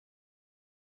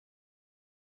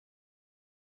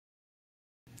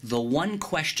The one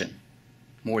question,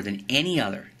 more than any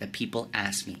other, that people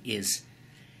ask me is,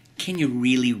 can you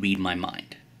really read my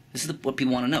mind? This is what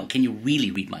people want to know. Can you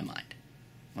really read my mind?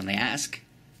 When they ask,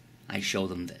 I show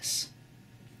them this.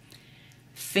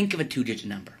 Think of a two-digit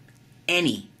number.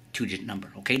 Any two-digit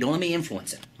number, okay? Don't let me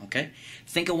influence it, okay?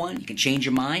 Think of one. You can change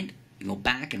your mind. You can go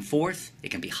back and forth. It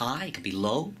can be high. It can be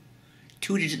low.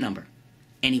 Two-digit number.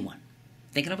 Any one.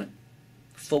 Thinking of it?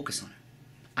 Focus on it.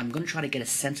 I'm going to try to get a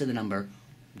sense of the number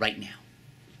right now.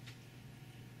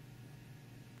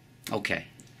 Okay.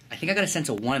 I think I got a sense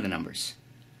of one of the numbers.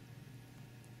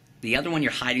 The other one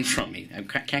you're hiding from me. I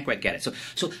can't quite get it.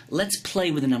 So let's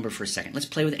play with the number for a second. Let's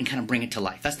play with it and kind of bring it to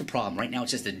life. That's the problem. Right now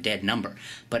it's just a dead number.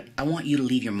 But I want you to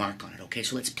leave your mark on it, okay?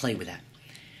 So let's play with that.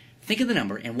 Think of the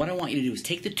number, and what I want you to do is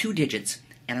take the two digits,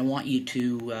 and I want you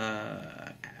to,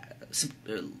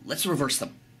 let's reverse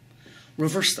them.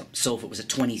 Reverse them. So if it was a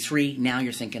 23, now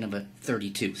you're thinking of a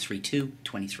 32. 32,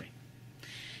 23.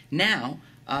 Now,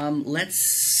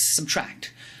 let's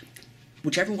subtract.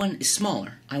 Whichever one is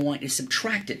smaller, I want you to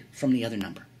subtract it from the other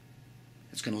number.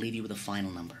 That's going to leave you with a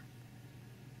final number.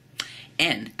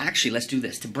 And actually, let's do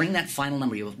this. To bring that final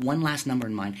number, you have one last number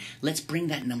in mind. Let's bring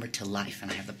that number to life, and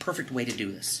I have the perfect way to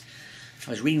do this. I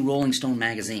was reading Rolling Stone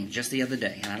magazine just the other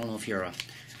day, and I don't know if you're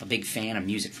a big fan of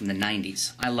music from the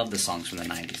 90s. I love the songs from the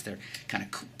 90s. They're kind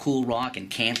of cool rock and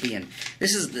campy, and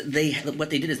this is what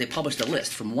they did is they published a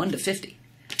list from 1 to 50.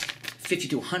 50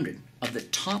 to 100 of the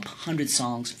top 100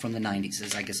 songs from the 90s,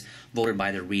 as I guess voted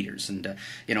by their readers. And,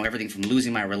 you know, everything from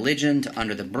Losing My Religion to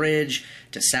Under the Bridge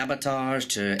to Sabotage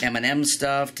to Eminem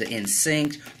stuff to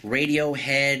NSYNC,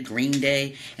 Radiohead, Green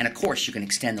Day. And, of course, you can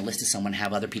extend the list to someone and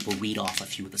have other people read off a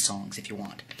few of the songs if you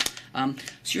want. So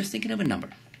you're thinking of a number.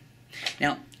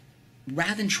 Now,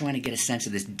 rather than trying to get a sense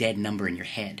of this dead number in your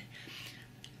head,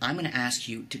 I'm going to ask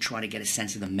you to try to get a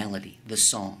sense of the melody, the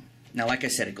song. Now, like I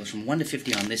said, it goes from 1 to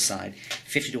 50 on this side,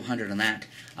 50 to 100 on that.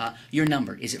 Your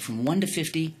number, is it from 1 to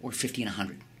 50 or 50 and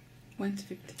 100? 1 to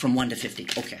 50. From 1 to 50.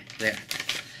 Okay, there.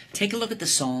 Take a look at the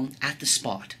song at the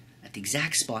spot, at the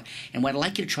exact spot, and what I'd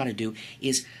like you to try to do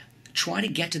is try to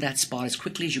get to that spot as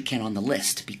quickly as you can on the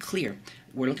list. To be clear,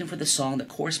 we're looking for the song that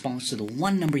corresponds to the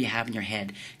one number you have in your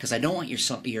head, because I don't want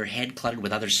your head cluttered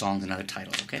with other songs and other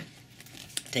titles, okay?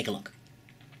 Take a look.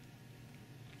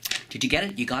 Did you get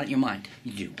it? You got it in your mind?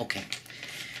 You do. Okay.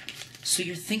 So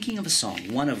you're thinking of a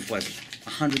song, one of, what,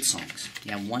 100 songs.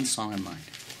 You have one song in mind.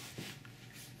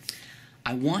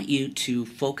 I want you to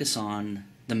focus on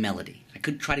the melody. I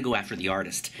could try to go after the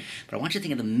artist, but I want you to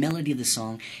think of the melody of the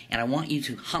song, and I want you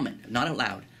to hum it, not out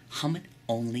loud. Hum it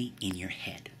only in your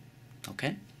head.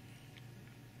 Okay?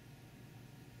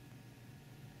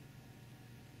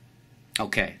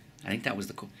 Okay. I think that was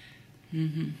the cool.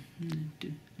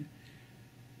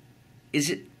 Is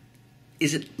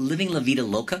it Living La Vida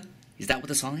Loca? Is that what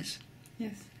the song is?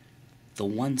 Yes. The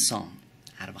one song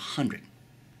out of 100.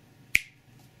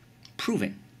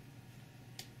 Proving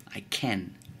I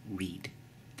can read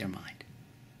their mind.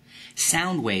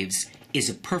 Sound waves is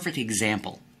a perfect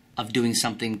example of doing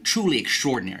something truly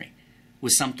extraordinary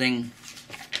with something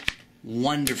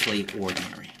wonderfully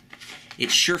ordinary.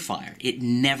 It's surefire. It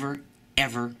never,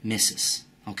 ever misses.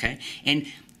 Okay? And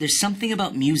there's something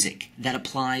about music that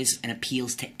applies and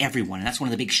appeals to everyone, and that's one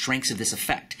of the big strengths of this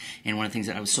effect. And one of the things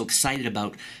that I was so excited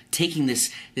about taking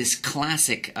this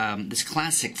classic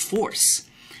force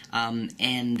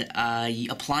and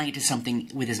applying it to something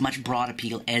with as much broad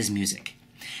appeal as music.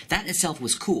 That in itself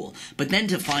was cool. But then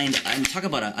to find, I'm talking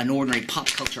about an ordinary pop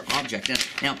culture object.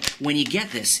 Now, when you get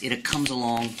this, it comes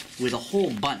along with a whole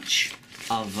bunch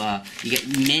of, you get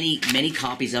many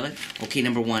copies of it. Okay,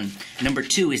 number one. Number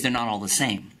two is they're not all the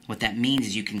same. What that means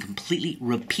is you can completely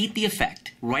repeat the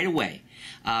effect right away.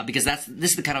 Because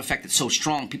this is the kind of effect that's so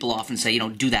strong, people often say, you know,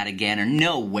 do that again, or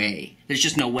no way. There's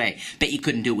just no way. Bet you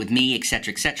couldn't do it with me,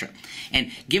 etc., etc.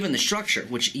 And given the structure,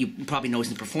 which you probably notice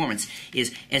in the performance,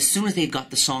 is as soon as they've got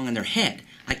the song in their head,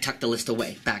 I tuck the list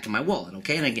away, back in my wallet,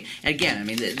 okay? And again, I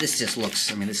mean, this just looks,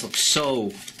 this looks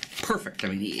so perfect. I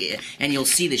mean, and you'll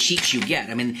see the sheets you get.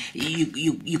 I mean,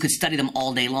 you could study them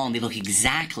all day long. They look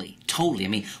exactly, totally. I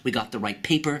mean, we got the right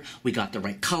paper, we got the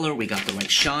right color, we got the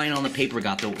right shine on the paper, we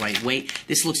got the right weight.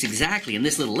 This looks exactly, and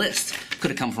this little list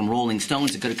could have come from Rolling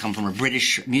Stones, it could have come from a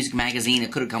British music magazine,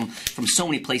 it could have come from so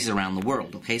many places around the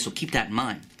world, okay? So keep that in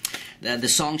mind. The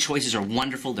song choices are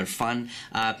wonderful. They're fun.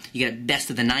 You get best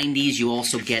of the 90s. You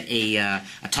also get a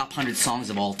top 100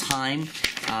 songs of all time.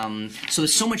 So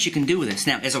there's so much you can do with this.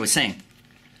 Now, as I was saying,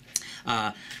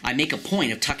 I make a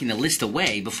point of tucking the list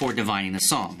away before divining the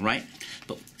song, right?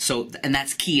 And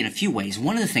that's key in a few ways.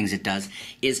 One of the things it does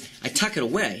is I tuck it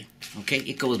away, okay?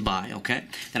 It goes by, okay?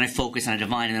 Then I focus and I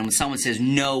divine, and then when someone says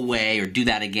no way or do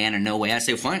that again or no way, I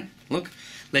say, fine, look,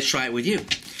 let's try it with you.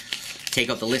 Take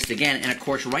out the list again, and of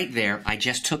course right there, I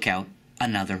just took out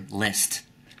another list.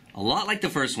 A lot like the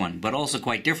first one, but also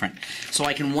quite different. So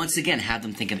I can once again have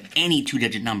them think of any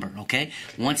two-digit number, okay?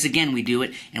 Once again we do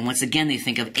it, and once again they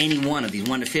think of any one of these,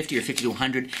 1 to 50 or 50 to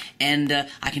 100, and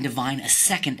I can divine a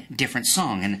second different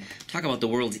song. And talk about the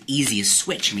world's easiest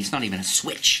switch. I mean, it's not even a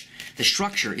switch. The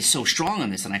structure is so strong on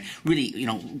this, and I really,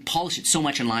 polish it so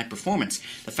much in live performance.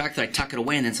 The fact that I tuck it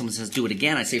away and then someone says, do it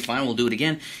again, I say, fine, we'll do it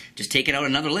again. Just take it out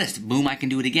another list. Boom, I can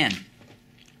do it again.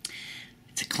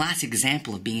 It's a classic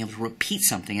example of being able to repeat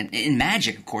something. And in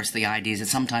magic, of course, the idea is that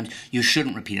sometimes you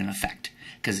shouldn't repeat an effect.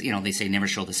 Because, they say never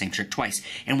show the same trick twice.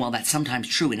 And while that's sometimes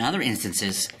true in other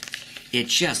instances, it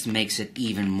just makes it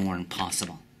even more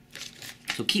impossible.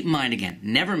 So keep in mind again,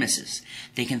 never misses.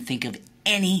 They can think of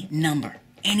any number.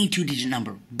 Any two-digit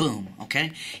number, boom,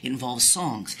 okay? It involves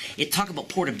songs. It talk about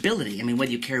portability. I mean,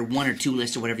 whether you carry 1 or 2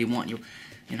 lists or whatever you want,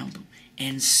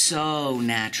 and so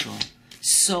natural,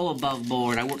 so above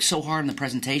board. I work so hard on the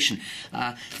presentation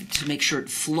to make sure it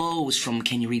flows from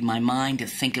can you read my mind to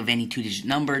think of any two-digit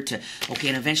number to, okay,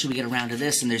 and eventually we get around to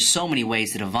this, and there's so many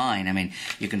ways to divine. I mean,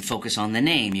 you can focus on the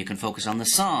name, you can focus on the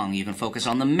song, you can focus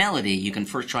on the melody, you can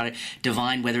first try to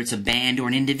divine whether it's a band or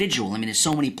an individual. I mean, there's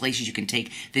so many places you can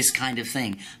take this kind of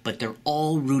thing, but they're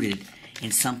all rooted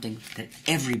in something that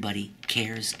everybody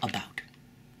cares about.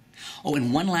 Oh,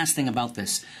 and one last thing about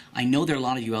this. I know there are a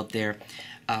lot of you out there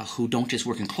who don't just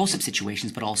work in close-up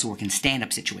situations, but also work in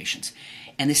stand-up situations.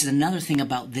 And this is another thing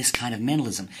about this kind of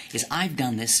mentalism, is I've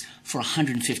done this for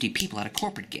 150 people at a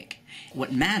corporate gig.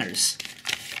 What matters,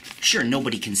 sure,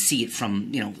 nobody can see it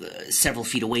from, several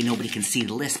feet away, nobody can see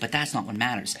the list, but that's not what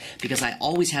matters. Because I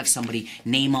always have somebody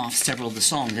name off several of the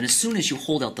songs, and as soon as you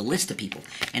hold out the list to people,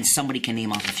 and somebody can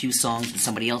name off a few songs, and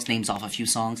somebody else names off a few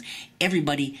songs,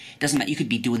 everybody, doesn't matter, you could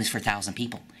be doing this for 1,000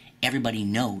 people. Everybody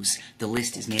knows the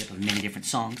list is made up of many different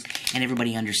songs, and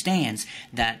everybody understands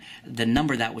that the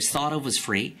number that was thought of was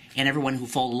free, and everyone who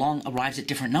followed along arrives at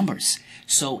different numbers.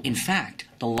 So, in fact,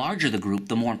 the larger the group,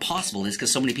 the more impossible it is,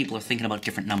 because so many people are thinking about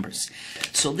different numbers.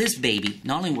 So this baby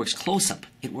not only works close-up,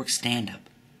 it works stand-up.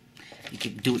 You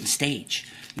can do it in stage.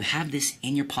 You have this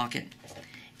in your pocket,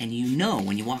 and you know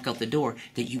when you walk out the door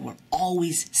that you are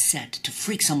always set to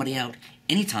freak somebody out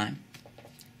anytime,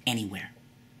 anywhere.